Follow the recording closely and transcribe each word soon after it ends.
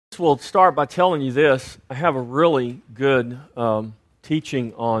will start by telling you this. I have a really good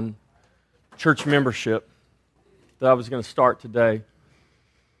teaching on church membership that I was going to start today.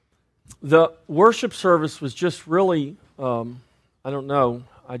 The worship service was just really, I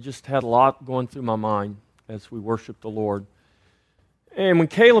just had a lot going through my mind as we worshiped the Lord. And when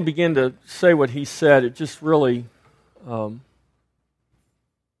Caleb began to say what he said, it just really,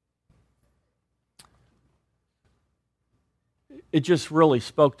 it just really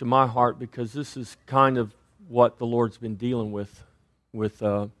spoke to my heart, because this is kind of what the Lord's been dealing with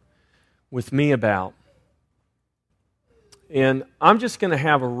me about. And I'm just going to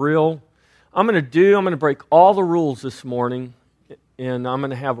have I'm going to break all the rules this morning, and I'm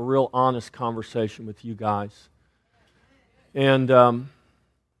going to have a real honest conversation with you guys. And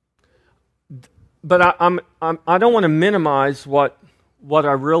but I don't want to minimize what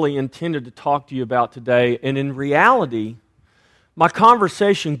I really intended to talk to you about today. And in reality, my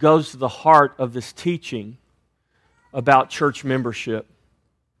conversation goes to the heart of this teaching about church membership.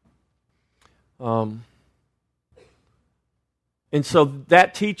 And so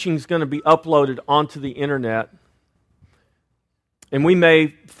that teaching is going to be uploaded onto the internet. And we may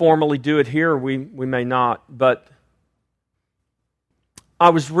formally do it here, or we may not. But I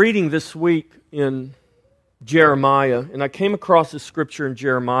was reading this week in Jeremiah, and I came across this scripture in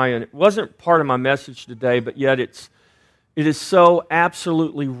Jeremiah, and it wasn't part of my message today, but yet it is so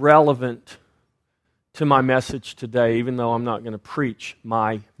absolutely relevant to my message today, even though I'm not going to preach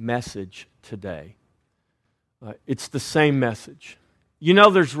my message today. It's the same message. You know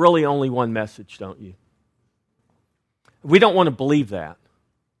there's really only one message, don't you? We don't want to believe that,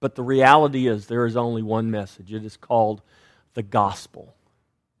 but the reality is there is only one message. It is called the gospel.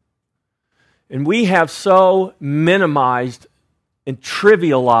 And we have so minimized and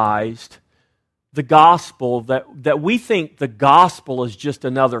trivialized the gospel that we think the gospel is just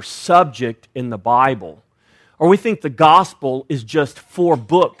another subject in the Bible. Or we think the gospel is just 4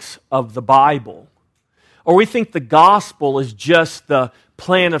 books of the Bible. Or we think the gospel is just the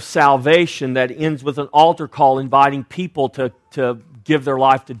plan of salvation that ends with an altar call inviting people to give their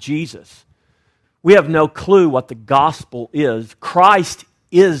life to Jesus. We have no clue what the gospel is. Christ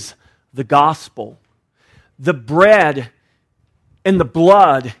is the gospel. The bread and the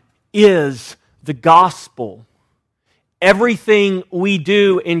blood is the gospel. Everything we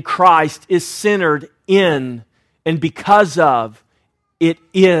do in Christ is centered in and because of it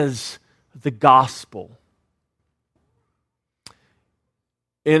is the gospel.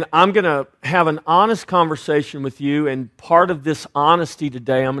 And I'm going to have an honest conversation with you, and part of this honesty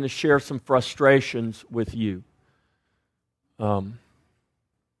today, I'm going to share some frustrations with you. I'm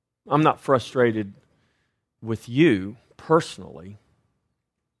not frustrated with you personally.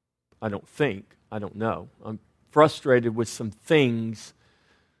 I don't know. I'm frustrated with some things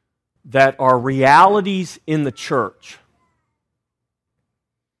that are realities in the church.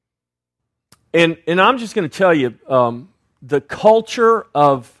 And I'm just going to tell you, the culture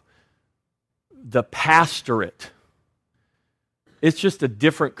of the pastorate, it's just a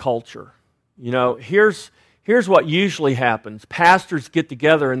different culture. You know, here's what usually happens. Pastors get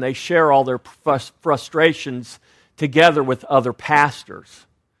together and they share all their frustrations together with other pastors,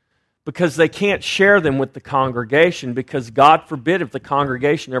 because they can't share them with the congregation, because God forbid if the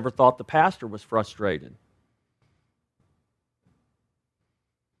congregation ever thought the pastor was frustrated.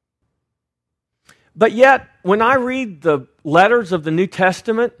 But yet, when I read the letters of the New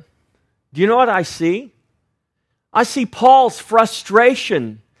Testament, do you know what I see? I see Paul's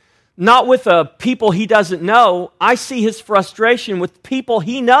frustration, not with people he doesn't know. I see his frustration with people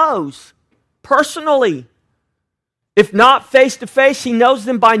he knows personally. If not face to face, he knows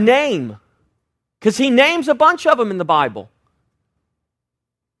them by name, because he names a bunch of them in the Bible.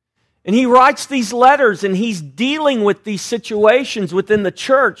 And he writes these letters, and he's dealing with these situations within the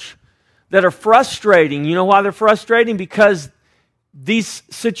church that are frustrating. You know why they're frustrating? Because these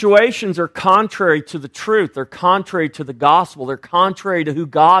situations are contrary to the truth. They're contrary to the gospel. They're contrary to who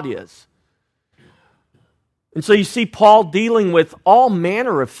God is. And so you see Paul dealing with all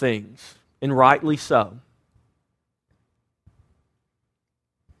manner of things, and rightly so.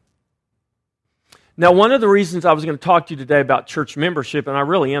 Now, one of the reasons I was going to talk to you today about church membership, and I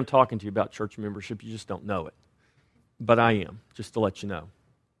really am talking to you about church membership, you just don't know it. But I am, just to let you know.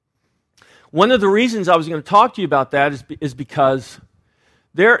 One of the reasons I was going to talk to you about that is because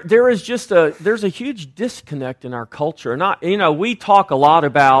there's a huge disconnect in our culture. We talk a lot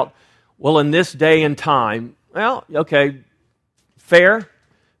about, well, in this day and time. Well, okay, fair,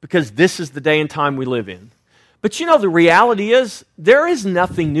 because this is the day and time we live in. But the reality is, there is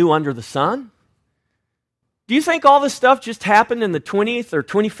nothing new under the sun. Do you think all this stuff just happened in the 20th or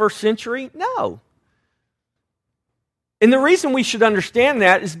 21st century? No. And the reason we should understand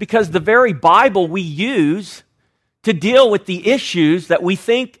that is because the very Bible we use to deal with the issues that we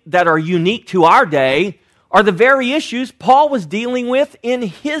think that are unique to our day are the very issues Paul was dealing with in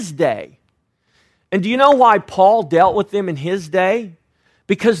his day. And do you know why Paul dealt with them in his day?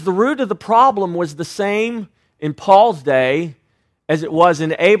 Because the root of the problem was the same in Paul's day as it was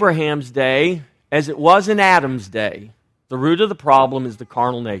in Abraham's day, as it was in Adam's day. The root of the problem is the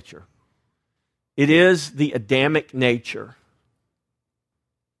carnal nature. It is the Adamic nature.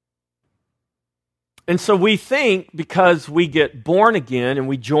 And so we think because we get born again and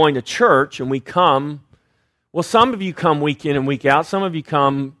we join a church and we come, well, some of you come week in and week out, some of you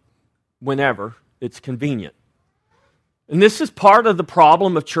come whenever it's convenient. And this is part of the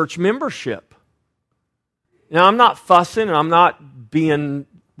problem of church membership. Now, I'm not fussing and I'm not being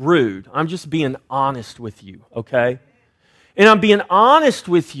rude. I'm just being honest with you, okay? And I'm being honest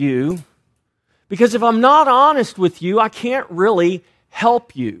with you because if I'm not honest with you, I can't really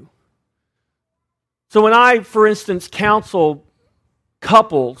help you. So when I, for instance, counsel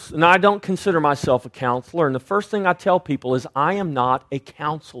couples, and I don't consider myself a counselor, and the first thing I tell people is I am not a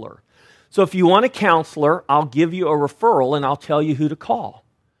counselor. So if you want a counselor, I'll give you a referral and I'll tell you who to call.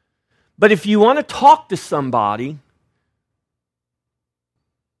 But if you want to talk to somebody,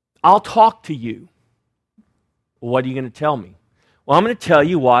 I'll talk to you. Well, what are you going to tell me? Well, I'm going to tell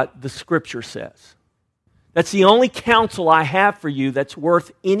you what the Scripture says. That's the only counsel I have for you that's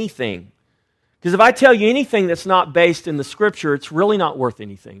worth anything. Because if I tell you anything that's not based in the Scripture, it's really not worth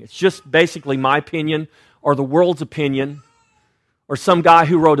anything. It's just basically my opinion or the world's opinion or some guy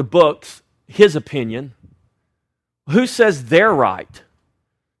who wrote a book, his opinion. Who says they're right?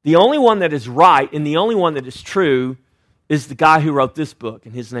 The only one that is right and the only one that is true is the guy who wrote this book,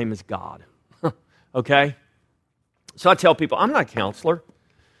 and his name is God. Okay? So I tell people, I'm not a counselor.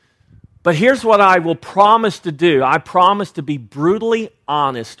 But here's what I will promise to do. I promise to be brutally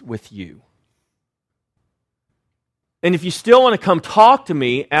honest with you. And if you still want to come talk to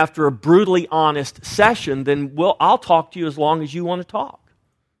me after a brutally honest session, then I'll talk to you as long as you want to talk.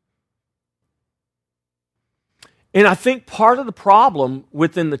 And I think part of the problem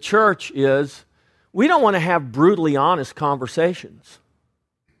within the church is we don't want to have brutally honest conversations.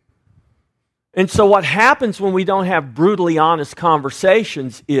 And so what happens when we don't have brutally honest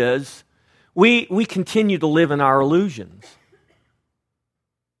conversations is we continue to live in our illusions.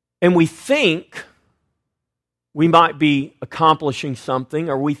 And we think we might be accomplishing something,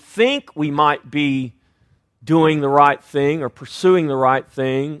 or we think we might be doing the right thing or pursuing the right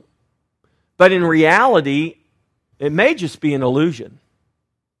thing, but in reality, it may just be an illusion.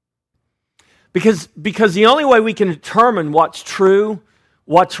 Because the only way we can determine what's true,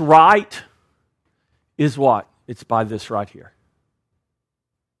 what's right, is what? It's by this right here.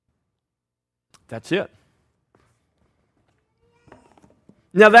 That's it.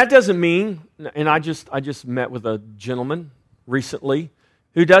 Now that doesn't mean, and I just met with a gentleman recently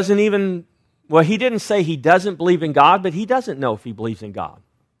who doesn't even, well, he didn't say he doesn't believe in God, but he doesn't know if he believes in God.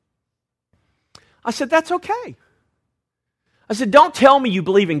 I said, that's okay. I said, don't tell me you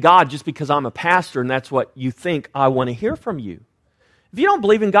believe in God just because I'm a pastor and that's what you think I want to hear from you. If you don't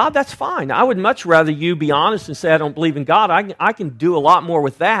believe in God, that's fine. I would much rather you be honest and say I don't believe in God. I can do a lot more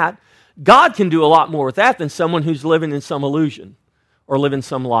with that. God can do a lot more with that than someone who's living in some illusion or living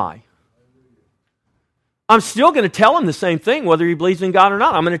some lie. I'm still going to tell him the same thing whether he believes in God or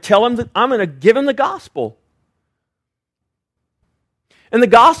not. I'm going to tell him I'm going to give him the gospel. And the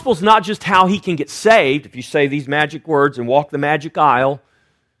gospel is not just how he can get saved. If you say these magic words and walk the magic aisle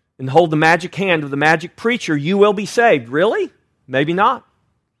and hold the magic hand of the magic preacher, you will be saved. Really? Maybe not.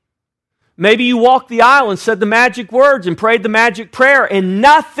 Maybe you walked the aisle and said the magic words and prayed the magic prayer and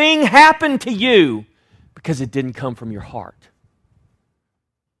nothing happened to you because it didn't come from your heart.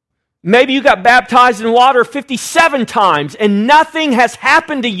 Maybe you got baptized in water 57 times and nothing has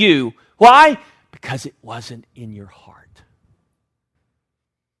happened to you. Why? Because it wasn't in your heart.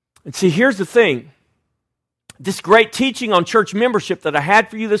 And see, here's the thing. This great teaching on church membership that I had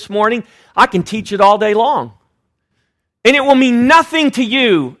for you this morning, I can teach it all day long. And it will mean nothing to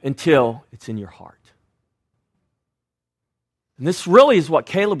you until it's in your heart. And this really is what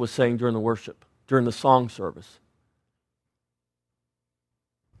Caleb was saying during the worship, during the song service.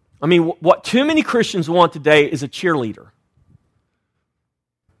 I mean, what too many Christians want today is a cheerleader.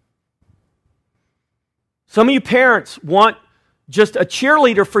 Some of you parents want just a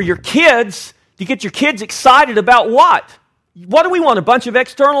cheerleader for your kids to get your kids excited about what? What do we want? A bunch of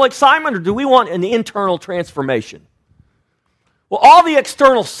external excitement, or do we want an internal transformation? Well, all the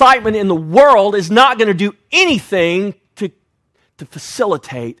external excitement in the world is not going to do anything to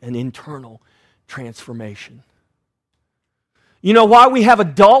facilitate an internal transformation. You know why we have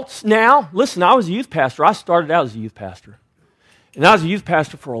adults now? Listen, I was a youth pastor. I started out as a youth pastor. And I was a youth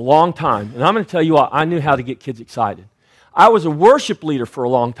pastor for a long time. And I'm going to tell you what, I knew how to get kids excited. I was a worship leader for a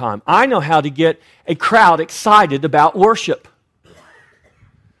long time. I know how to get a crowd excited about worship.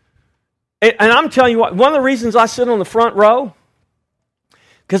 And I'm telling you what, one of the reasons I sit on the front row,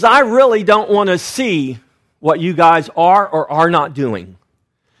 because I really don't want to see what you guys are or are not doing.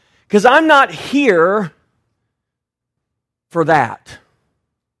 Because I'm not here for that.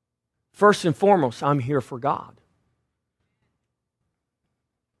 First and foremost, I'm here for God.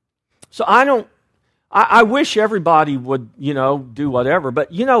 So I wish everybody would, do whatever,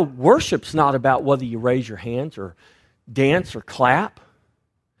 but worship's not about whether you raise your hands or dance or clap.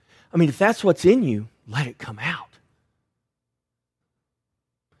 I mean, if that's what's in you, let it come out.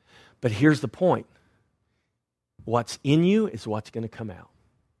 But here's the point. What's in you is what's going to come out.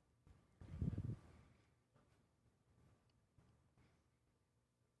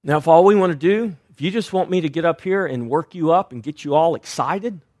 Now, if all we want to do, if you just want me to get up here and work you up and get you all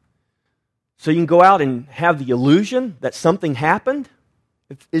excited so you can go out and have the illusion that something happened,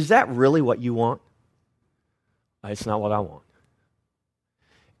 is that really what you want? It's not what I want.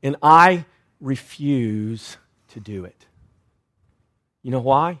 And I refuse to do it. You know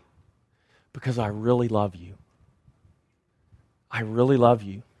why? Because I really love you. I really love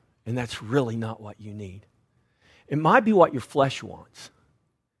you, and that's really not what you need. It might be what your flesh wants,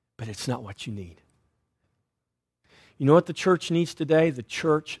 but it's not what you need. You know what the church needs today? The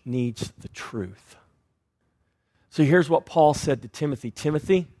church needs the truth. So here's what Paul said to Timothy.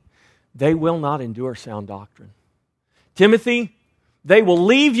 Timothy, they will not endure sound doctrine. Timothy, they will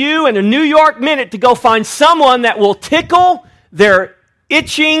leave you in a New York minute to go find someone that will tickle their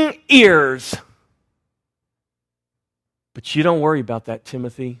itching ears. But you don't worry about that,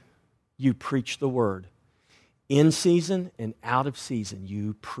 Timothy. You preach the word. In season and out of season,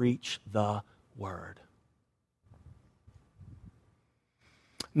 you preach the word.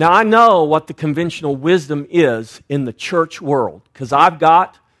 Now, I know what the conventional wisdom is in the church world, because I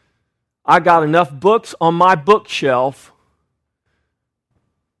got enough books on my bookshelves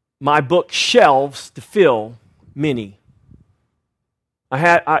to fill many.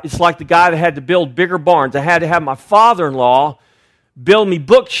 It's like the guy that had to build bigger barns. I had to have my father-in-law build me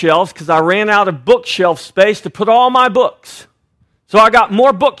bookshelves because I ran out of bookshelf space to put all my books. So I got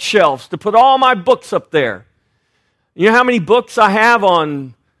more bookshelves to put all my books up there. You know how many books I have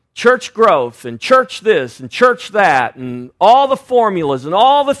on church growth and church this and church that and all the formulas and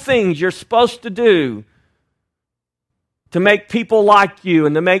all the things you're supposed to do to make people like you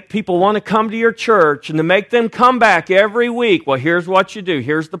and to make people want to come to your church and to make them come back every week. Well, here's what you do.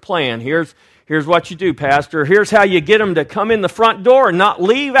 Here's the plan. Here's what you do, Pastor. Here's how you get them to come in the front door and not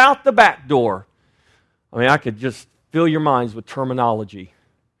leave out the back door. I mean, I could just fill your minds with terminology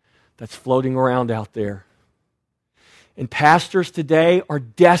that's floating around out there. And pastors today are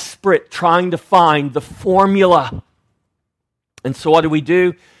desperate trying to find the formula. And so what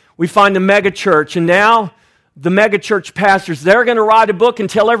do? We find a mega church, and now the megachurch pastors, they're going to write a book and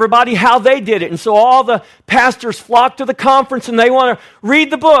tell everybody how they did it. And so all the pastors flock to the conference and they want to read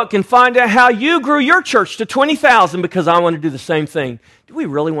the book and find out how you grew your church to 20,000 because I want to do the same thing. Do we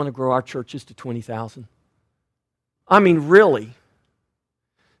really want to grow our churches to 20,000? I mean, really?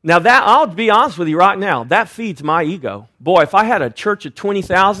 Now that, I'll be honest with you right now, that feeds my ego. Boy, if I had a church of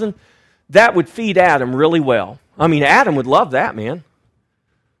 20,000, that would feed Adam really well. I mean, Adam would love that, man.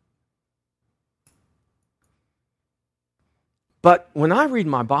 But when I read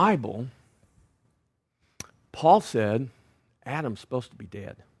my Bible, Paul said Adam's supposed to be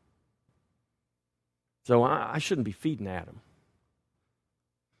dead. So I shouldn't be feeding Adam.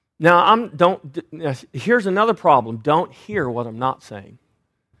 Now, here's another problem. Don't hear what I'm not saying.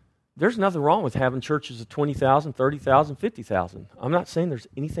 There's nothing wrong with having churches of 20,000, 30,000, 50,000. I'm not saying there's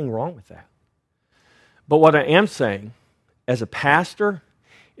anything wrong with that. But what I am saying, as a pastor,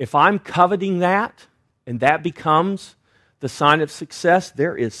 if I'm coveting that and that becomes the sign of success,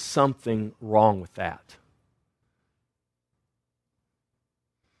 there is something wrong with that.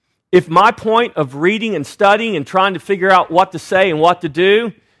 If my point of reading and studying and trying to figure out what to say and what to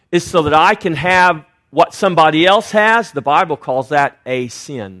do is so that I can have what somebody else has, the Bible calls that a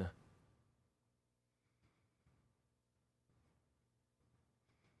sin.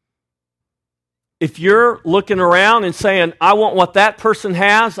 If you're looking around and saying, I want what that person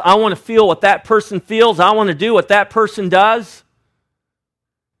has, I want to feel what that person feels, I want to do what that person does,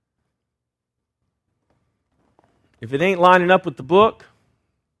 If it ain't lining up with the book,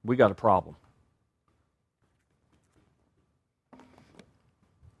 we got a problem.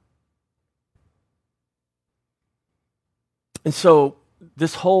 And so,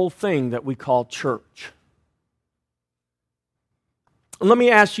 this whole thing that we call church. And let me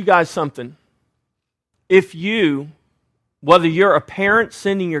ask you guys something. If you, whether you're a parent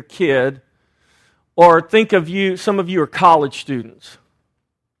sending your kid, or think of you, some of you are college students,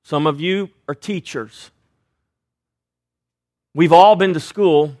 some of you are teachers. We've all been to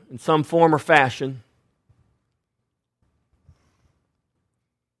school in some form or fashion.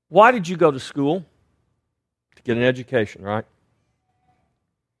 Why did you go to school? To get an education, right?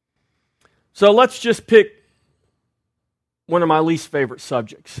 So let's just pick one of my least favorite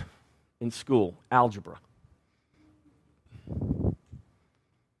subjects in school, algebra.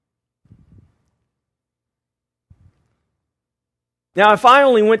 Now, if I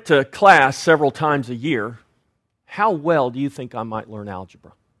only went to class several times a year, how well do you think I might learn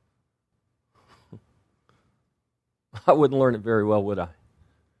algebra? I wouldn't learn it very well, would I?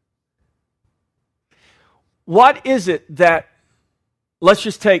 What is it that, let's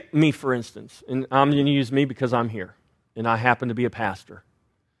just take me for instance, and I'm going to use me because I'm here, and I happen to be a pastor.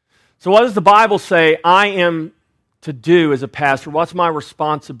 So what does the Bible say I am to do as a pastor? What's my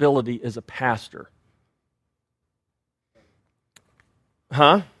responsibility as a pastor?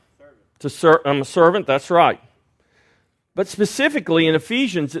 Huh? I'm a servant, that's right. But specifically in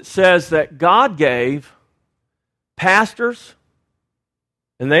Ephesians, it says that God gave pastors,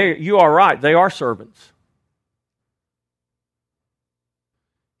 and you are right, they are servants.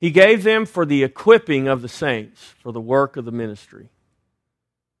 He gave them for the equipping of the saints, for the work of the ministry.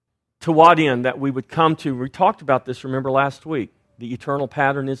 To what end? That we would come to, we talked about this, remember last week, the eternal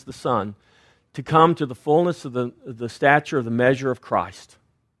pattern is the Son, to come to the fullness of the stature of the measure of Christ,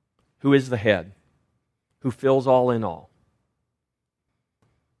 who is the head, who fills all in all.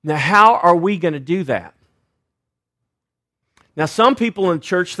 Now, how are we going to do that? Now, some people in the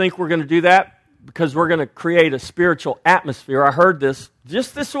church think we're going to do that because we're going to create a spiritual atmosphere. I heard this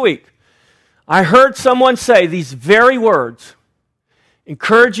just this week. I heard someone say these very words,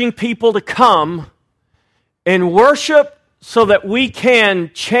 encouraging people to come and worship so that we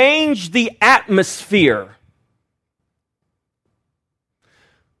can change the atmosphere.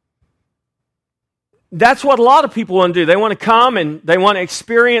 That's what a lot of people want to do. They want to come and they want to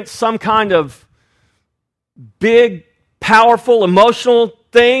experience some kind of big, powerful, emotional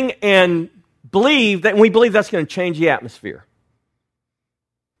thing and we believe that's going to change the atmosphere.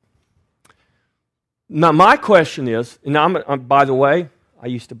 Now, my question is, and by the way, I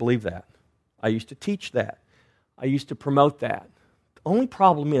used to believe that. I used to teach that. I used to promote that. The only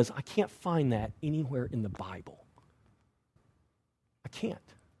problem is I can't find that anywhere in the Bible. I can't.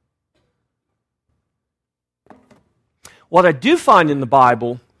 What I do find in the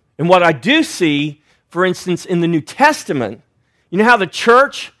Bible, and what I do see, for instance, in the New Testament, you know how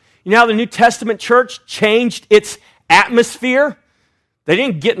the New Testament church changed its atmosphere? They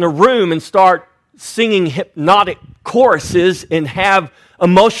didn't get in a room and start singing hypnotic choruses and have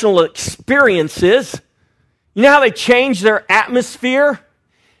emotional experiences. You know how they changed their atmosphere?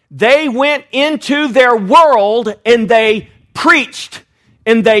 They went into their world and they preached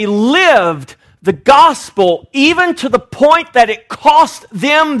and they lived the gospel even to the point that it cost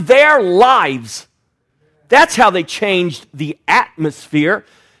them their lives. That's how they changed the atmosphere.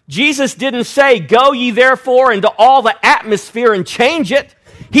 Jesus didn't say, "Go ye therefore into all the atmosphere and change it."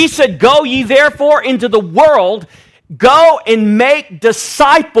 He said, "Go ye therefore into the world, go and make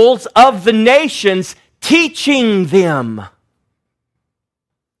disciples of the nations, teaching them."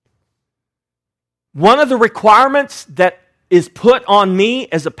 One of the requirements that is put on me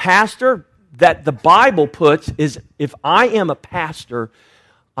as a pastor, that the Bible puts, is if I am a pastor,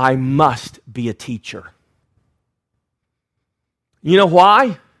 I must be a teacher. You know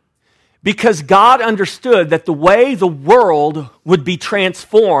why? Because God understood that the way the world would be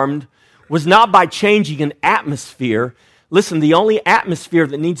transformed was not by changing an atmosphere. Listen, the only atmosphere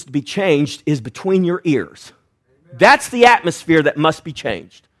that needs to be changed is between your ears. That's the atmosphere that must be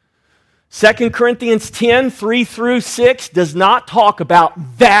changed. 2 Corinthians 10, 3 through 6 does not talk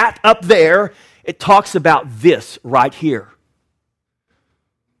about that up there. It talks about this right here.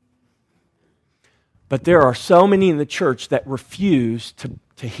 But there are so many in the church that refuse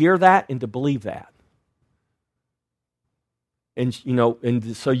to hear that and to believe that. And so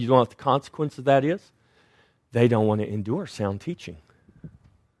you know what the consequence of that is? They don't want to endure sound teaching.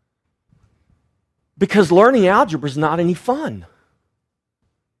 Because learning algebra is not any fun.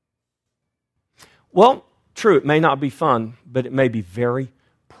 Well, true, it may not be fun, but it may be very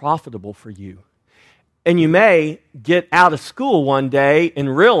profitable for you. And you may get out of school one day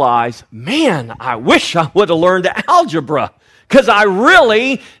and realize, man, I wish I would have learned algebra because I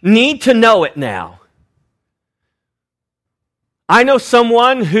really need to know it now. I know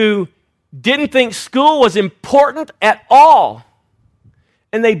someone who didn't think school was important at all,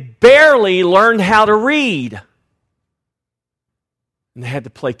 and they barely learned how to read. And they had to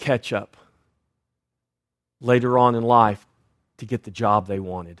play catch up later on in life to get the job they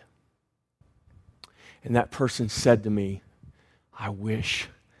wanted. And that person said to me, I wish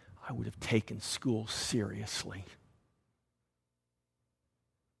I would have taken school seriously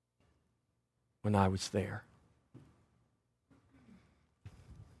when I was there.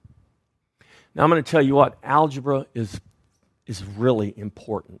 Now I'm going to tell you what, algebra is really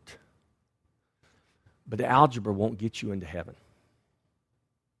important. But algebra won't get you into heaven.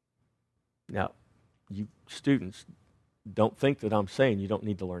 Now, you students, don't think that I'm saying you don't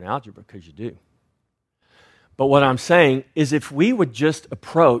need to learn algebra, because you do. But what I'm saying is, if we would just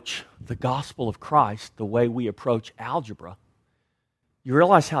approach the gospel of Christ the way we approach algebra, you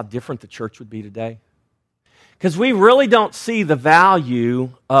realize how different the church would be today? Because we really don't see the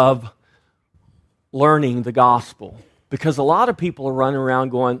value of learning the gospel. Because a lot of people are running around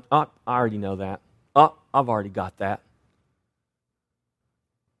going, oh, I already know that. Oh, I've already got that.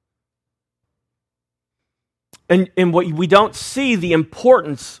 And what we don't see the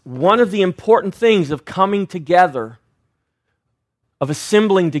importance, one of the important things of coming together, of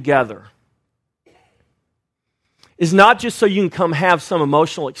assembling together, is not just so you can come have some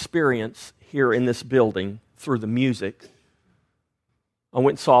emotional experience here in this building through the music. I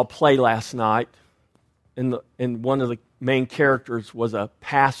went and saw a play last night, and one of the main characters was a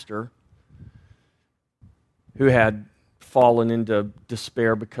pastor who had fallen into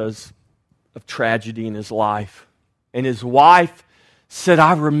despair because of tragedy in his life. And his wife said,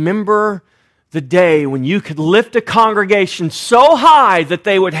 I remember the day when you could lift a congregation so high that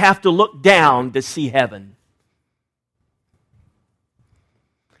they would have to look down to see heaven.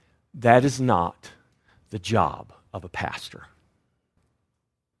 That is not the job of a pastor.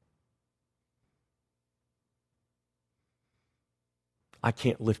 I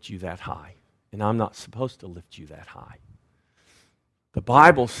can't lift you that high, and I'm not supposed to lift you that high. The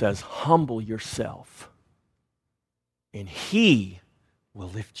Bible says, humble yourself, and He will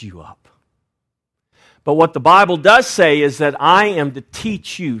lift you up. But what the Bible does say is that I am to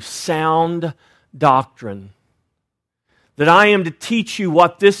teach you sound doctrine. That I am to teach you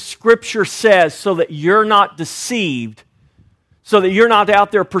what this Scripture says so that you're not deceived, so that you're not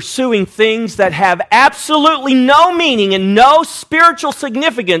out there pursuing things that have absolutely no meaning and no spiritual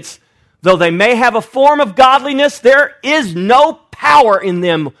significance. Though they may have a form of godliness, there is no power in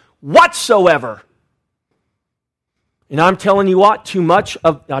them whatsoever. And I'm telling you what,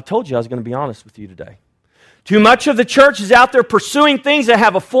 I told you I was going to be honest with you today. Too much of the church is out there pursuing things that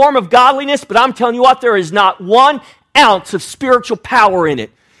have a form of godliness, but I'm telling you what, there is not 1 ounce of spiritual power in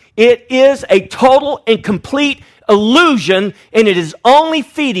it. It is a total and complete illusion, and it is only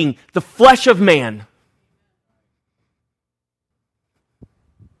feeding the flesh of man.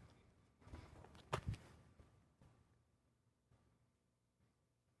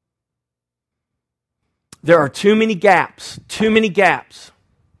 There are too many gaps,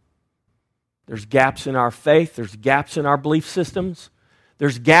 There's gaps in our faith, there's gaps in our belief systems,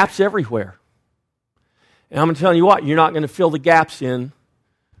 there's gaps everywhere. And I'm going to tell you what, you're not going to fill the gaps in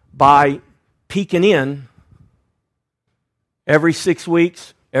by peeking in every 6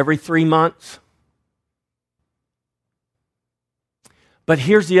 weeks, every 3 months. But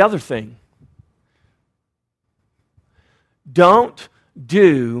here's the other thing. Don't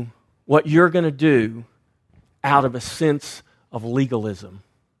do what you're going to do out of a sense of legalism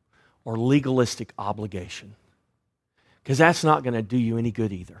or legalistic obligation, because that's not going to do you any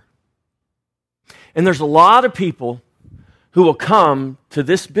good either. And there's a lot of people who will come to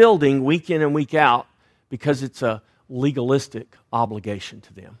this building week in and week out because it's a legalistic obligation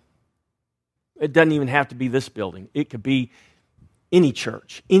to them. It doesn't even have to be this building. It could be any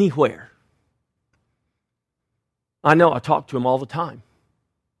church, anywhere. I know, I talk to them all the time.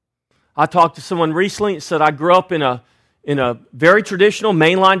 I talked to someone recently that said, I grew up in a very traditional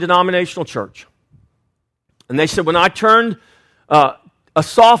mainline denominational church. And they said, when I turned a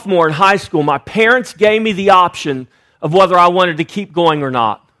sophomore in high school, my parents gave me the option of whether I wanted to keep going or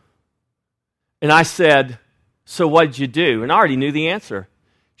not. And I said, so what did you do? And I already knew the answer.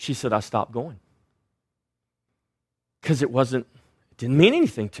 She said, I stopped going. Because it didn't mean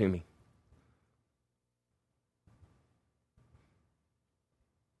anything to me.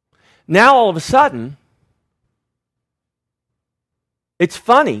 Now all of a sudden, it's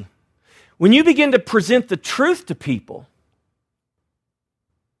funny. When you begin to present the truth to people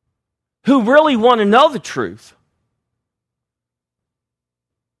who really want to know the truth,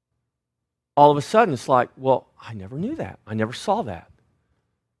 all of a sudden it's like, well, I never knew that. I never saw that.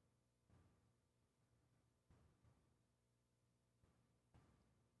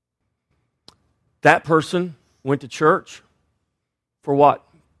 That person went to church for what?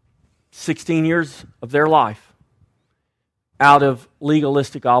 16 years of their life out of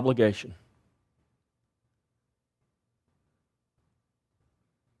legalistic obligation.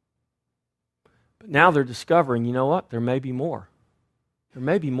 But now they're discovering, you know what? There may be more. There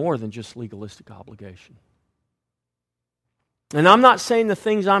may be more than just legalistic obligation. And I'm not saying the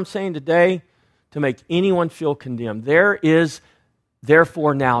things I'm saying today to make anyone feel condemned. There is,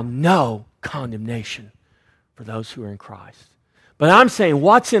 therefore, now no condemnation for those who are in Christ. But I'm saying,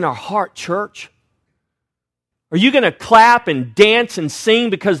 what's in our heart, church? Are you going to clap and dance and sing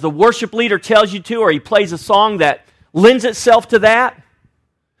because the worship leader tells you to, or he plays a song that lends itself to that?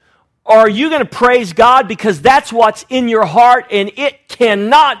 Or are you going to praise God because that's what's in your heart and it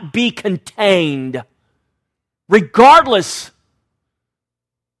cannot be contained, regardless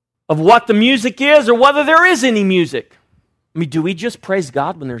of what the music is or whether there is any music? I mean, do we just praise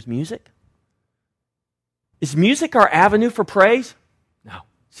God when there's music? Is music our avenue for praise? No.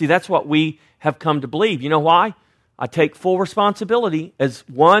 See, that's what we have come to believe. You know why? I take full responsibility as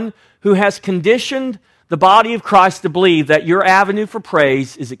one who has conditioned the body of Christ to believe that your avenue for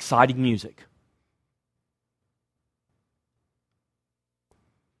praise is exciting music.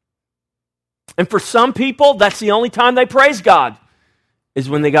 And for some people, that's the only time they praise God, is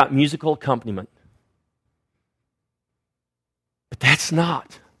when they got musical accompaniment. But that's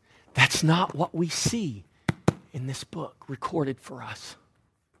not what we see in this book recorded for us.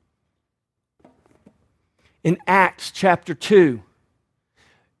 In Acts chapter 2,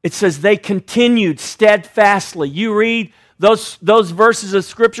 it says they continued steadfastly. You read those verses of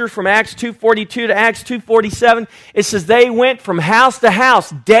Scripture from Acts 2:42 to Acts 2:47. It says they went from house to house.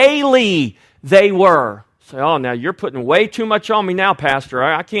 Daily they were. Say, oh, now you're putting way too much on me now, Pastor.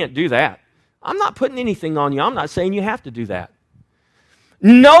 I can't do that. I'm not putting anything on you. I'm not saying you have to do that.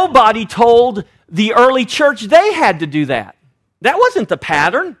 Nobody told the early church they had to do that. That wasn't the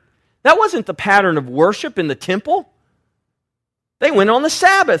pattern. That wasn't the pattern of worship in the temple. They went on the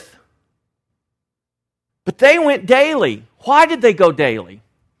Sabbath. But they went daily. Why did they go daily?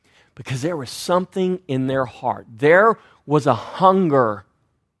 Because there was something in their heart. There was a hunger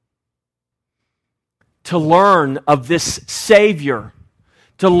to learn of this Savior,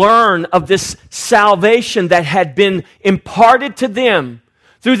 to learn of this salvation that had been imparted to them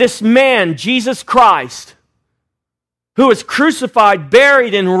through this man, Jesus Christ, who was crucified,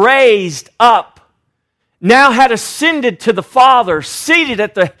 buried, and raised up, now had ascended to the Father, seated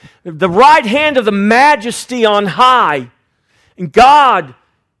at the right hand of the Majesty on high. And God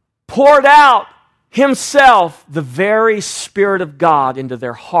poured out Himself, the very Spirit of God, into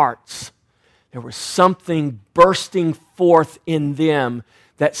their hearts. There was something bursting forth in them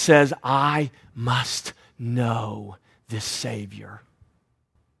that says, I must know this Savior.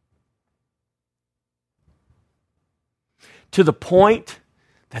 To the point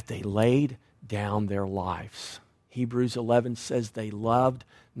that they laid down their lives. Hebrews 11 says they loved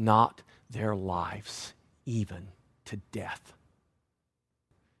not their lives, even to death.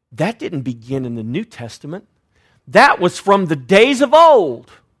 That didn't begin in the New Testament. That was from the days of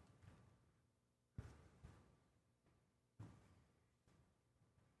old.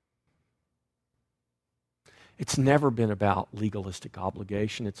 It's never been about legalistic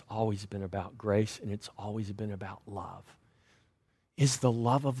obligation. It's always been about grace, and it's always been about love. Is the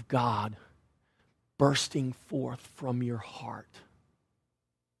love of God bursting forth from your heart?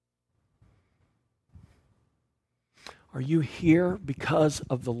 Are you here because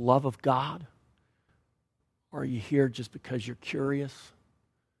of the love of God? Or are you here just because you're curious?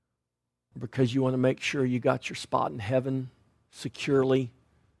 Or because you want to make sure you got your spot in heaven securely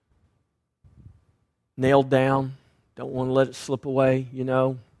nailed down? Don't want to let it slip away, you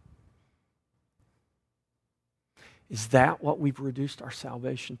know? Is that what we've reduced our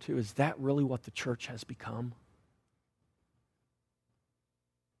salvation to? Is that really what the church has become?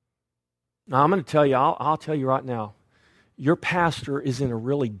 Now, I'm going to tell you, I'll tell you right now, your pastor is in a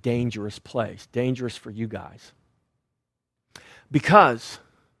really dangerous place, dangerous for you guys. Because,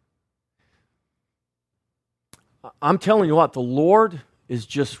 I'm telling you what, the Lord is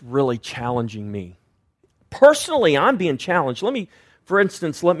just really challenging me. Personally, I'm being challenged. For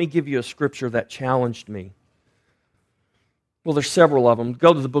instance, let me give you a scripture that challenged me. Well, there's several of them.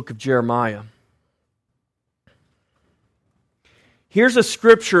 Go to the book of Jeremiah. Here's a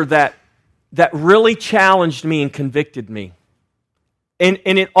scripture that that really challenged me and convicted me. And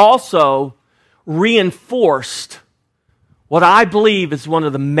it also reinforced what I believe is one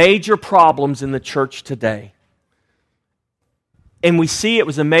of the major problems in the church today. And we see it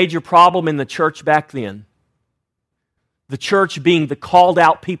was a major problem in the church back then. The church being the called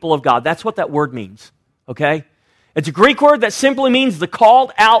out people of God. That's what that word means, okay? It's a Greek word that simply means the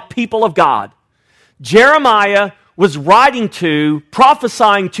called out people of God. Jeremiah was writing to,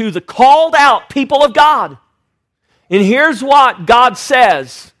 prophesying to the called out people of God. And here's what God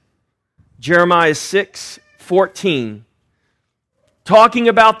says. Jeremiah 6:14. Talking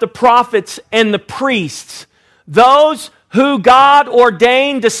about the prophets and the priests, those who God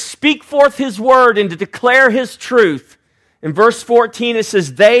ordained to speak forth His word and to declare His truth. In verse 14 it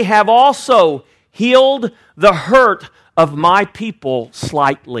says, they have also healed the hurt of my people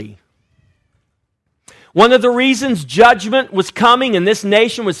slightly. One of the reasons judgment was coming and this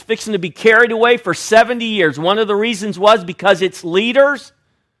nation was fixing to be carried away for 70 years, one of the reasons was because its leaders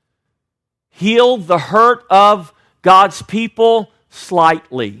healed the hurt of God's people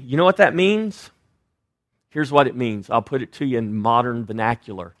slightly. You know what that means? Here's what it means. I'll put it to you in modern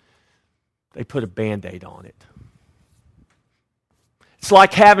vernacular. They put a Band-Aid on it. It's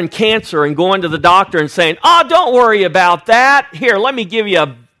like having cancer and going to the doctor and saying, oh, don't worry about that. Here, let me give you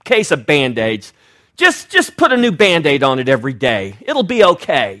a case of Band-Aids. Just put a new Band-Aid on it every day. It'll be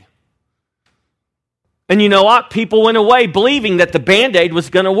okay. And you know what? People went away believing that the Band-Aid was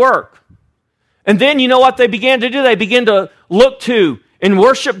going to work. And then you know what they began to do? They began to look to and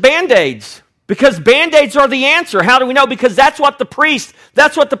worship Band-Aids. Because Band-Aids are the answer. How do we know? Because that's what the priest,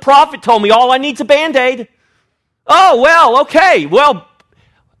 that's what the prophet told me. All I need is a Band-Aid. Oh, well, okay. Well,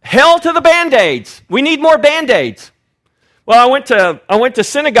 hell to the Band-Aids. We need more Band-Aids. Well, I went to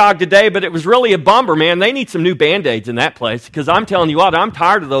synagogue today, but it was really a bummer, man. They need some new Band-Aids in that place. Because I'm telling you what, I'm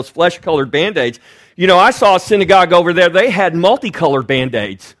tired of those flesh-colored Band-Aids. You know, I saw a synagogue over there. They had multicolored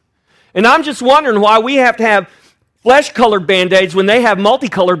Band-Aids. And I'm just wondering why we have to have flesh-colored Band-Aids when they have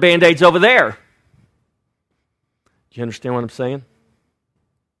multicolored Band-Aids over there. Do you understand what I'm saying?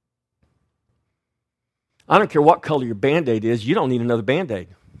 I don't care what color your Band-Aid is, you don't need another Band-Aid.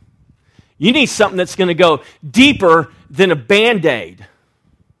 You need something that's going to go deeper than a Band-Aid.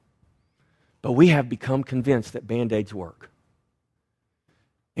 But we have become convinced that Band-Aids work.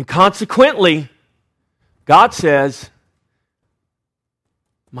 And consequently, God says,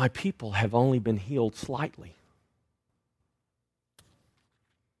 my people have only been healed slightly.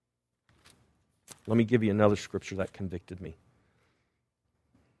 Let me give you another scripture that convicted me.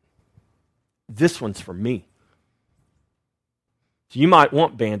 This one's for me. So you might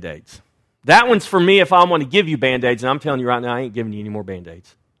want Band-Aids. That one's for me if I want to give you Band-Aids, and I'm telling you right now, I ain't giving you any more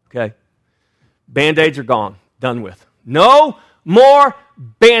Band-Aids. Okay? Band-Aids are gone. Done with. No more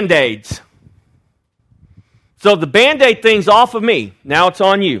Band-Aids. So the Band-Aid thing's off of me. Now it's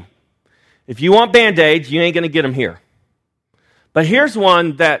on you. If you want Band-Aids, you ain't going to get them here. But here's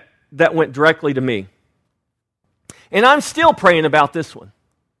one that went directly to me. And I'm still praying about this one,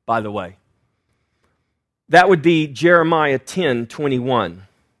 by the way. That would be Jeremiah 10:21.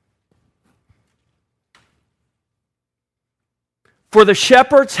 For the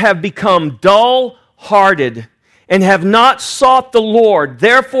shepherds have become dull-hearted and have not sought the Lord.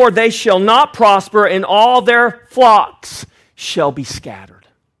 Therefore they shall not prosper, and all their flocks shall be scattered.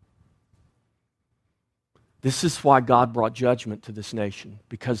 This is why God brought judgment to this nation,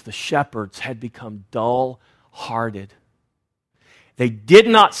 because the shepherds had become dull-hearted. They did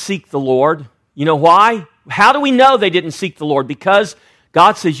not seek the Lord. You know why? How do we know they didn't seek the Lord? Because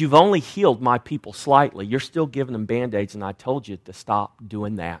God says, you've only healed my people slightly. You're still giving them Band-Aids, and I told you to stop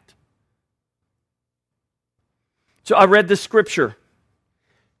doing that. So I read this scripture,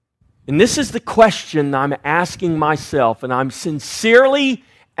 and this is the question I'm asking myself, and I'm sincerely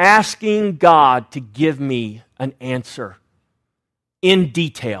asking God to give me an answer in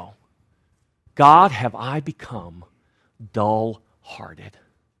detail. God, have I become dull-hearted?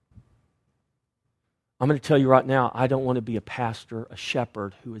 I'm going to tell you right now, I don't want to be a pastor, a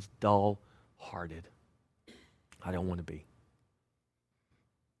shepherd who is dull-hearted. I don't want to be.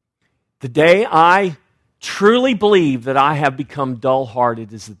 The day I truly believe that I have become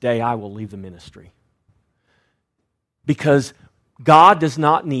dull-hearted is the day I will leave the ministry. Because God does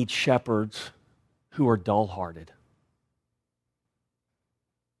not need shepherds who are dull-hearted.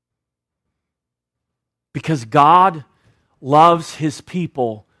 Because God loves His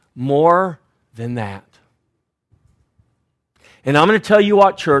people more than that. And I'm going to tell you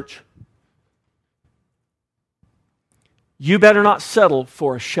what, church. You better not settle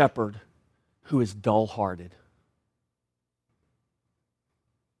for a shepherd who is dull-hearted.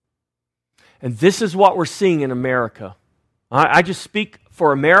 And this is what we're seeing in America. I just speak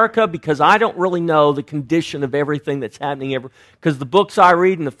for America because I don't really know the condition of everything that's happening. Because the books I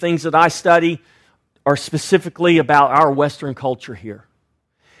read and the things that I study are specifically about our Western culture here.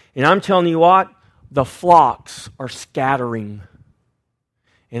 And I'm telling you what, the flocks are scattering.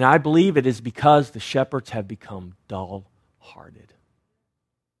 And I believe it is because the shepherds have become dull-hearted.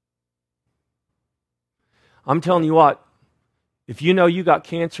 I'm telling you what, if you know you got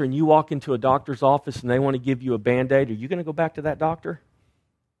cancer and you walk into a doctor's office and they want to give you a Band-Aid, are you going to go back to that doctor?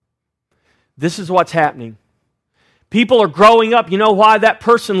 This is what's happening. People are growing up. You know why that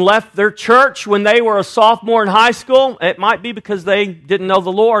person left their church when they were a sophomore in high school? It might be because they didn't know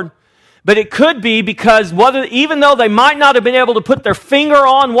the Lord. But it could be because even though they might not have been able to put their finger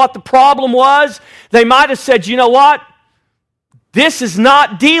on what the problem was, they might have said, you know what? This is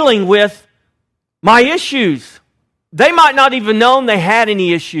not dealing with my issues. They might not even known they had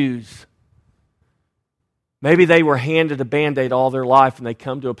any issues. Maybe they were handed a Band-Aid all their life and they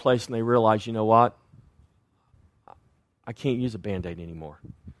come to a place and they realize, you know what? I can't use a Band-Aid anymore.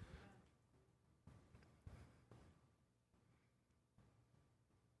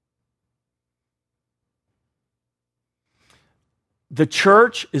 The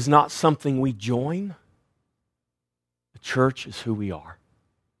church is not something we join. The church is who we are.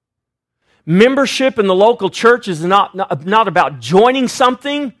 Membership in the local church is not about joining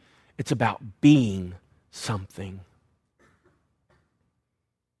something. It's about being something.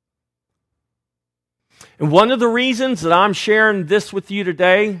 And one of the reasons that I'm sharing this with you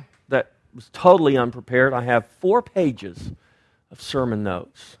today, that was totally unprepared, I have 4 pages of sermon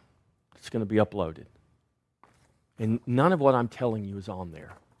notes. It's going to be uploaded. And none of what I'm telling you is on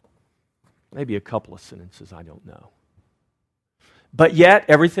there. Maybe a couple of sentences, I don't know. But yet,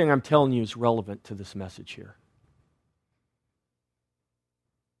 everything I'm telling you is relevant to this message here.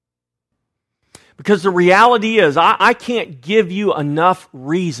 Because the reality is, I can't give you enough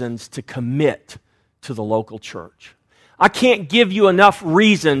reasons to commit to the local church. I can't give you enough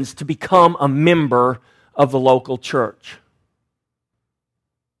reasons to become a member of the local church.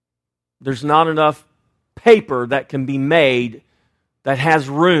 There's not enough paper that can be made that has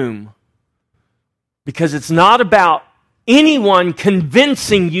room. Because it's not about anyone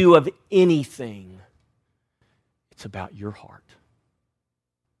convincing you of anything. It's about your heart.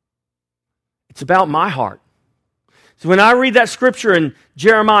 It's about my heart. So when I read that scripture in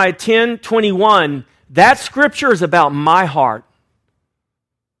Jeremiah 10:21, that scripture is about my heart.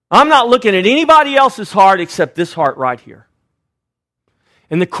 I'm not looking at anybody else's heart except this heart right here.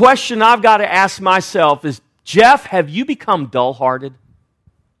 And the question I've got to ask myself is, Jeff, have you become dull-hearted?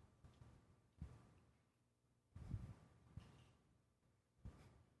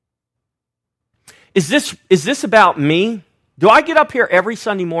 Is this about me? Do I get up here every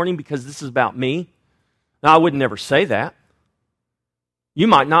Sunday morning because this is about me? Now, I would never say that. You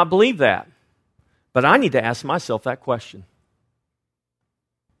might not believe that. But I need to ask myself that question.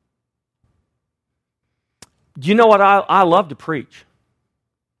 Do you know what? I love to preach.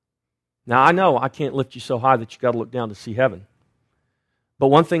 Now, I know I can't lift you so high that you've got to look down to see heaven. But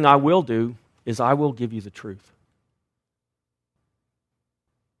one thing I will do is I will give you the truth.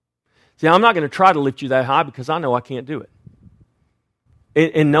 See, I'm not going to try to lift you that high because I know I can't do it.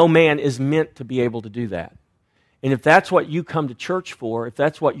 And no man is meant to be able to do that. And if that's what you come to church for, if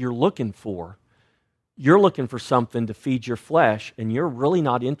that's what you're looking for something to feed your flesh, and you're really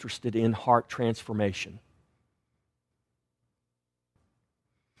not interested in heart transformation.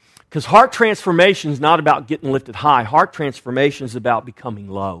 Because heart transformation is not about getting lifted high. Heart transformation is about becoming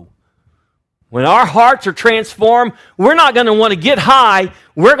low. When our hearts are transformed, we're not going to want to get high.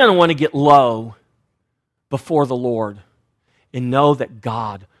 We're going to want to get low before the Lord and know that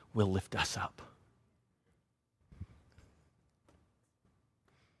God will lift us up.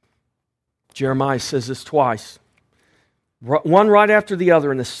 Jeremiah says this twice. One right after the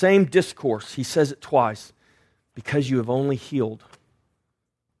other in the same discourse. He says it twice. Because you have only healed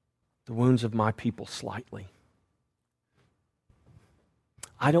the wounds of my people slightly.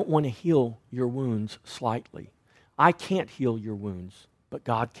 I don't want to heal your wounds slightly. I can't heal your wounds, but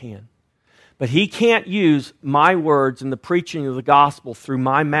God can. But He can't use my words and the preaching of the gospel through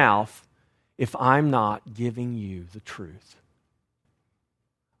my mouth if I'm not giving you the truth.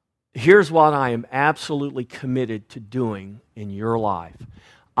 Here's what I am absolutely committed to doing in your life.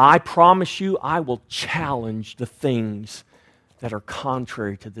 I promise you I will challenge the things that are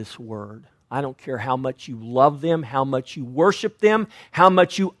contrary to this word. I don't care how much you love them, how much you worship them, how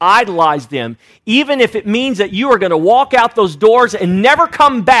much you idolize them. Even if it means that you are going to walk out those doors and never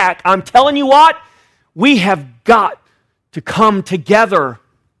come back, I'm telling you what, we have got to come together.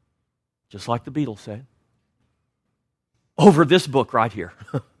 just like the Beatles said, over this book right here.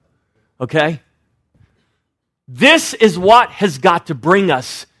 Okay? This is what has got to bring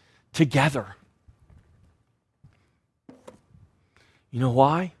us together. You know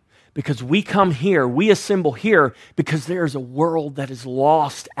why? Because we come here, we assemble here because there's a world that is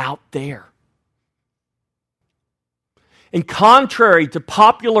lost out there. And contrary to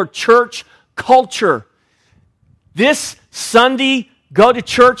popular church culture, this Sunday go to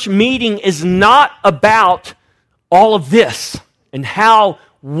church meeting is not about all of this and how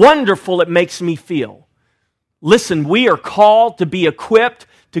wonderful it makes me feel. Listen, we are called to be equipped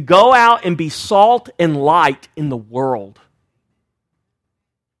to go out and be salt and light in the world.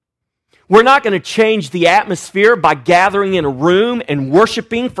 We're not going to change the atmosphere by gathering in a room and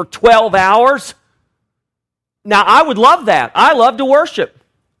worshiping for 12 hours. Now, I would love that. I love to worship.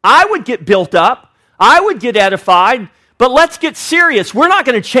 I would get built up. I would get edified. But let's get serious. We're not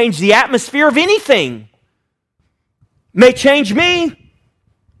going to change the atmosphere of anything. May change me.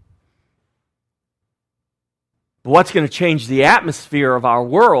 But what's going to change the atmosphere of our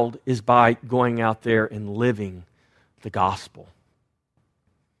world is by going out there and living the gospel.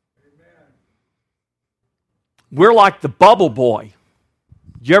 We're like the Bubble Boy.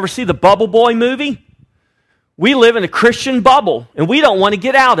 Did you ever see the Bubble Boy movie? We live in a Christian bubble, and we don't want to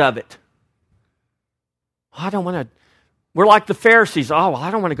get out of it. I don't want to. We're like the Pharisees. Oh, well, I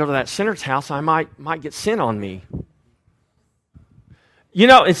don't want to go to that sinner's house. I might get sin on me. You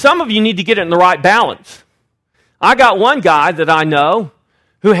know, and some of you need to get it in the right balance. I got one guy that I know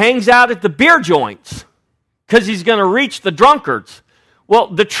who hangs out at the beer joints because he's going to reach the drunkards. Well,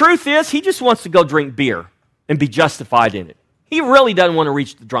 the truth is, he just wants to go drink beer and be justified in it. He really doesn't want to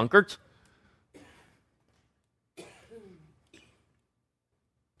reach the drunkards.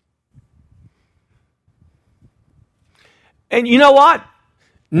 And you know what?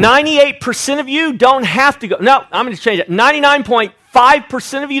 98% of you don't have to go. No, I'm going to change it.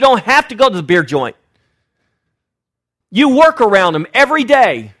 99.5% of you don't have to go to the beer joint. You work around them every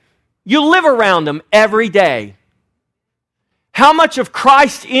day. You live around them every day. How much of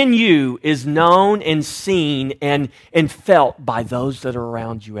Christ in you is known and seen and felt by those that are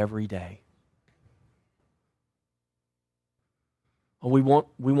around you every day? Well,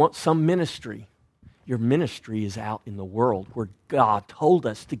 we want some ministry. Your ministry is out in the world where God told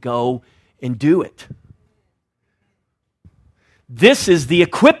us to go and do it. This is the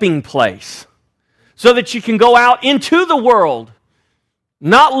equipping place so that you can go out into the world,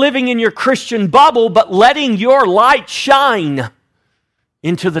 not living in your Christian bubble, but letting your light shine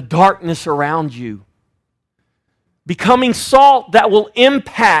into the darkness around you. Becoming salt that will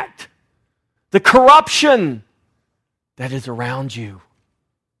impact the corruption that is around you.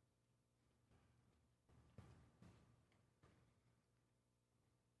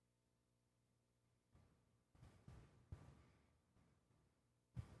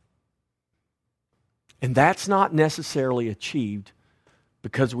 And that's not necessarily achieved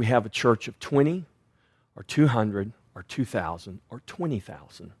because we have a church of 20 or 200 or 2,000 or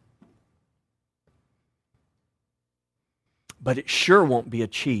 20,000. But it sure won't be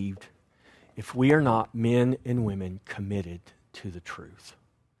achieved if we are not men and women committed to the truth.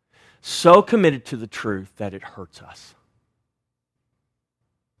 So committed to the truth that it hurts us.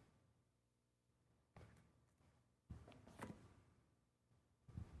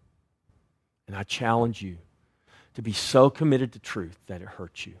 And I challenge you to be so committed to truth that it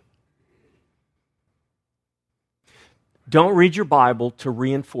hurts you. Don't read your Bible to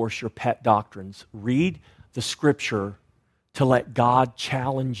reinforce your pet doctrines. Read the Scripture to let God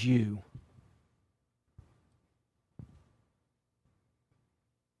challenge you.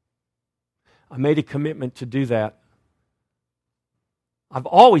 I made a commitment to do that. I've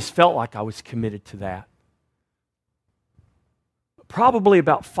always felt like I was committed to that. Probably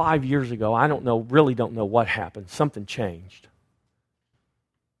about 5 years ago, I really don't know what happened. Something changed.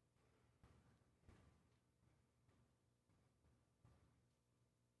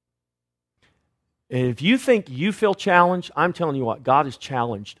 And if you think you feel challenged, I'm telling you what, God has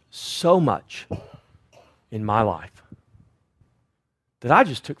challenged so much in my life that I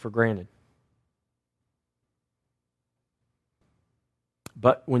just took for granted.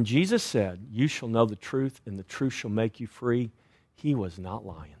 But when Jesus said, "You shall know the truth, and the truth shall make you free," He was not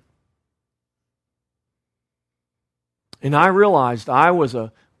lying. And I realized I was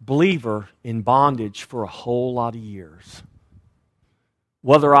a believer in bondage for a whole lot of years.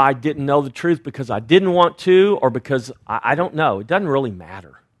 Whether I didn't know the truth because I didn't want to or because I don't know. It doesn't really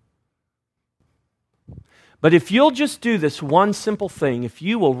matter. But if you'll just do this one simple thing, if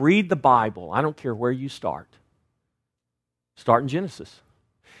you will read the Bible, I don't care where you start. Start in Genesis.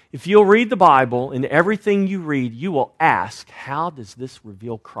 If you'll read the Bible, in everything you read, you will ask, how does this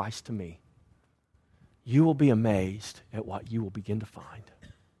reveal Christ to me? You will be amazed at what you will begin to find.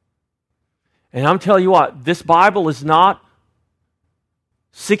 And I'm telling you what, this Bible is not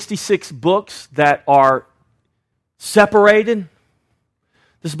 66 books that are separated.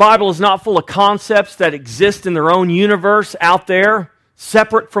 This Bible is not full of concepts that exist in their own universe out there,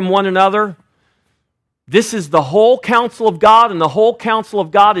 separate from one another. This is the whole counsel of God, and the whole counsel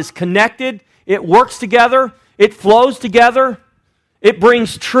of God is connected. It works together. It flows together. It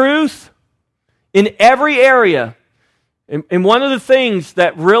brings truth in every area. And one of the things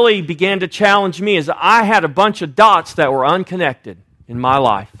that really began to challenge me is I had a bunch of dots that were unconnected in my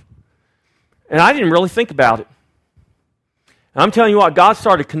life. And I didn't really think about it. And I'm telling you what, God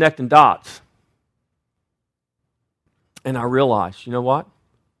started connecting dots. And I realized, you know what?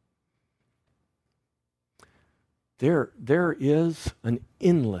 There is an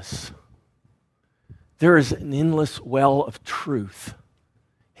endless well of truth.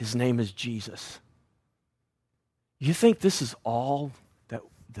 His name is Jesus. You think this is all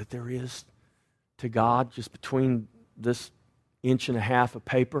that there is to God, just between this inch and a half of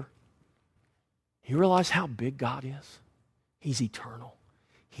paper? You realize how big God is? He's eternal.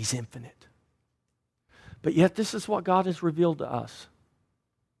 He's infinite. But yet this is what God has revealed to us.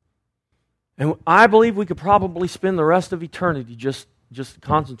 And I believe we could probably spend the rest of eternity just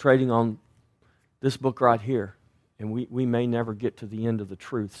concentrating on this book right here. And we may never get to the end of the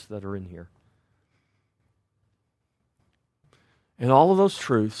truths that are in here. And all of those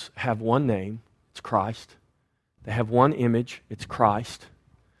truths have one name. It's Christ. They have one image. It's Christ.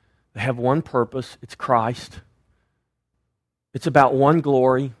 They have one purpose. It's Christ. It's about one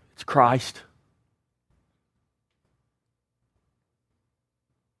glory. It's Christ.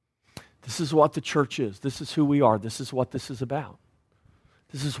 This is what the church is. This is who we are. This is what this is about.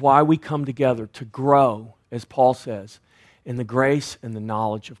 This is why we come together, to grow, as Paul says, in the grace and the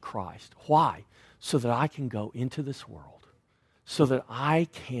knowledge of Christ. Why? So that I can go into this world, so that I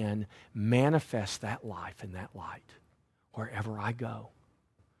can manifest that life and that light wherever I go.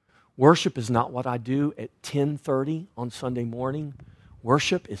 Worship is not what I do at 10:30 on Sunday morning.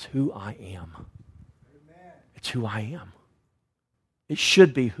 Worship is who I am. Amen. It's who I am. It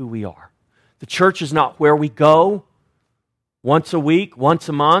should be who we are. The church is not where we go once a week, once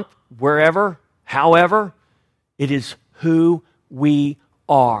a month, wherever, however. It is who we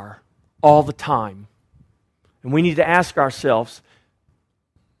are all the time. And we need to ask ourselves,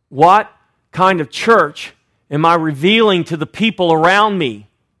 what kind of church am I revealing to the people around me?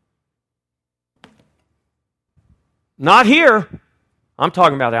 Not here. I'm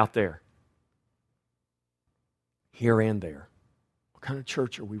talking about out there. Here and there. What kind of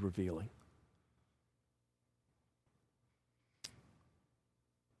church are we revealing?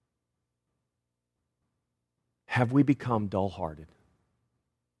 Have we become dull-hearted?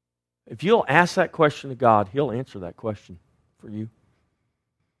 If you'll ask that question to God, He'll answer that question for you.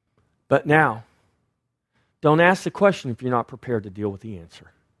 But now, don't ask the question if you're not prepared to deal with the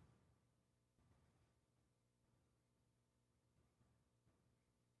answer.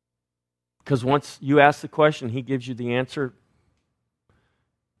 Because once you ask the question, He gives you the answer,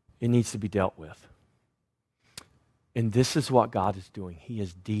 it needs to be dealt with. And this is what God is doing. He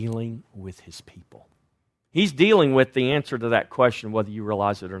is dealing with His people. He's dealing with the answer to that question, whether you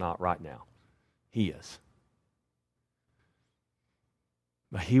realize it or not right now. He is.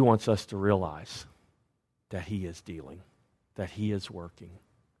 But He wants us to realize that He is dealing, that He is working.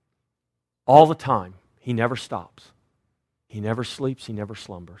 All the time. He never stops. He never sleeps. He never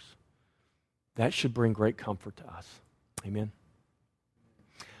slumbers. That should bring great comfort to us. Amen.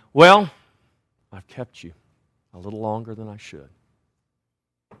 Well, I've kept you a little longer than I should.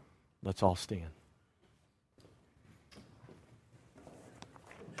 Let's all stand.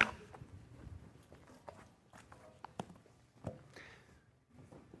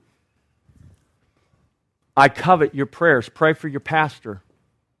 I covet your prayers. Pray for your pastor.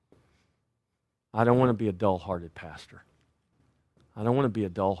 I don't want to be a dull-hearted pastor. I don't want to be a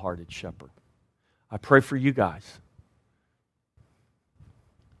dull-hearted shepherd. I pray for you guys.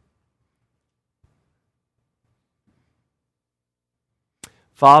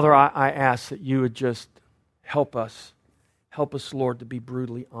 Father, I ask that you would just help us. Help us, Lord, to be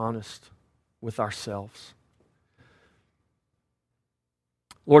brutally honest with ourselves.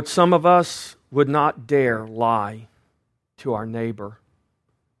 Lord, some of us would not dare lie to our neighbor,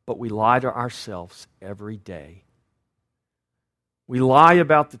 but we lie to ourselves every day. We lie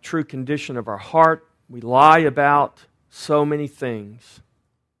about the true condition of our heart. We lie about so many things.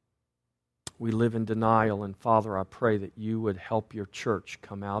 we live in denial. And Father, I pray that you would help your church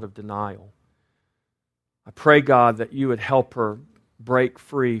come out of denial. I pray, God, that you would help her break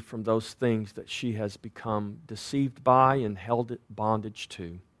free from those things that she has become deceived by and held bondage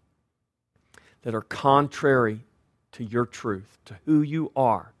to, that are contrary to your truth, to who you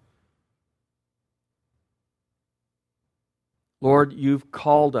are. Lord, you've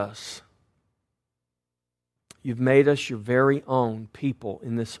called us. You've made us your very own people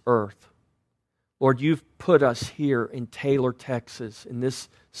in this earth. Lord, you've put us here in Taylor, Texas, in this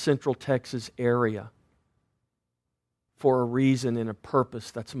Central Texas area, for a reason and a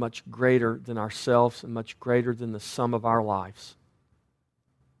purpose that's much greater than ourselves and much greater than the sum of our lives.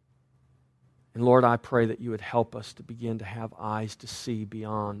 And Lord, I pray that you would help us to begin to have eyes to see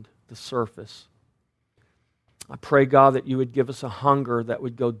beyond the surface. I pray, God, that you would give us a hunger that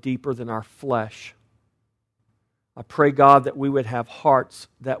would go deeper than our flesh. I pray, God, that we would have hearts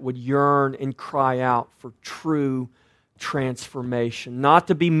that would yearn and cry out for true transformation. Not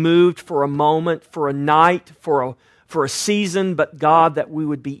to be moved for a moment, for a night, for a season, but God, that we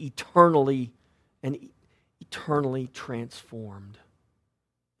would be eternally transformed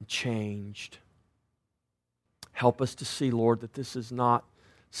and changed. Help us to see, Lord, that this is not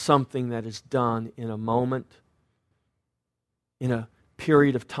something that is done in a moment, in a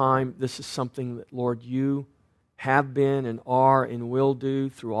period of time. This is something that, Lord, you have been and are and will do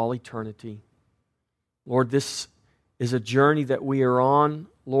through all eternity. Lord, this is a journey that we are on,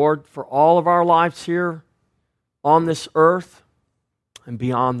 Lord, for all of our lives here on this earth and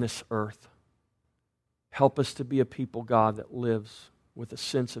beyond this earth. Help us to be a people, God, that lives with a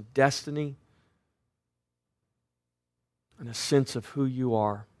sense of destiny and a sense of who you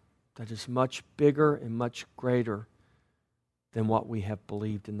are that is much bigger and much greater than what we have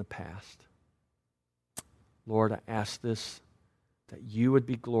believed in the past. Lord, I ask this, that you would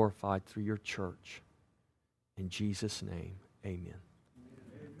be glorified through your church. In Jesus' name, amen.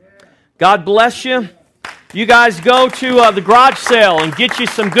 God bless you. You guys go to the garage sale and get you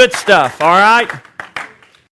some good stuff, all right?